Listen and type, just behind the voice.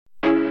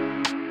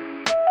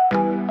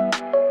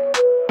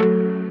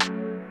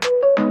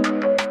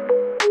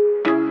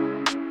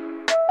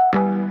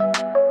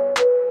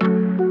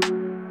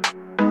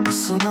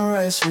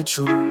bless me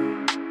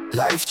true.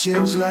 Life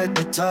change like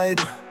the tide.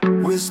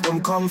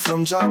 Wisdom come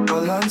from Jah,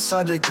 balance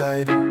are the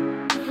guide.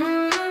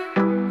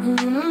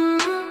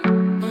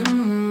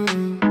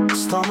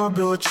 Storm a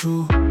blow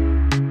through,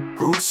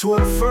 roots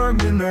were firm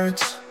in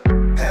earth.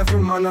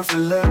 Every man of the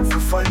learn for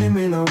finding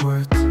me no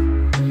worth.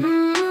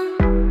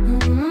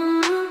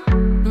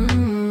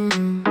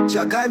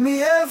 Jah guide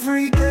me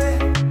every day,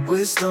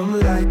 wisdom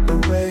light the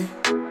way.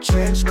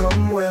 Change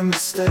come where me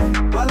stay,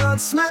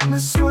 balance make me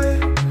sway.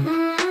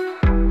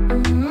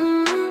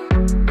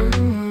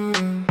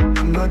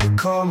 I'm not the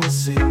calm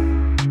see,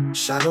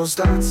 shadows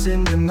dance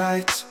in the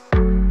night.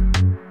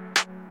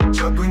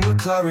 Jah bring me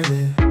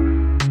clarity,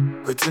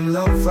 within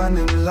love and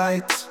in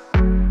light.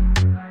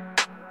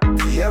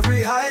 For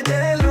every high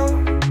day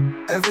low,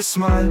 every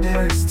smile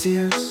there is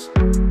tears.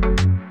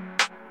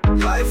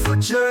 Life a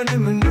journey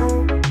me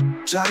know,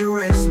 Jah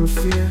erase my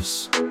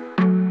fears.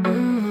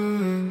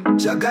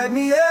 Jah guide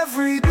me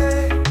every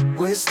day,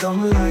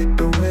 wisdom light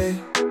the way.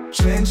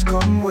 Change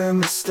come where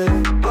me stay,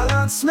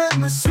 balance make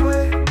me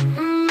sway.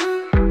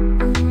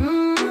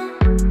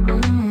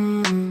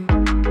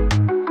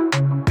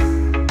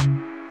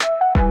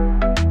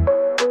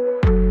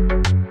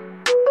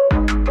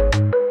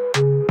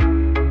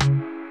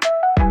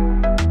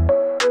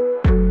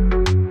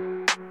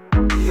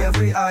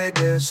 Every eye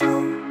there's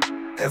low,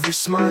 every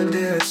smile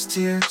there's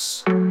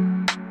tears.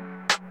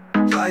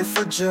 Life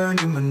a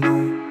journey me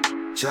know,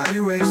 Jah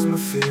erase my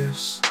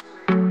fears.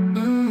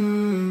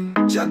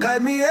 Jah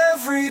guide me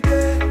every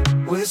day,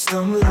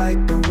 wisdom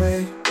light the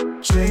way.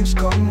 Change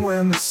come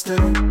where me stay,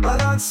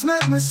 balance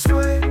make me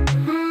sway.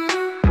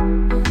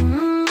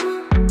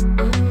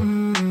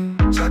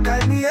 Jah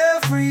guide me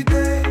every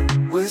day,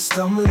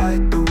 wisdom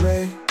light the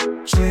way.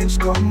 Change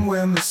come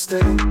where me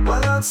stay,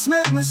 balance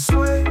make me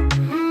sway.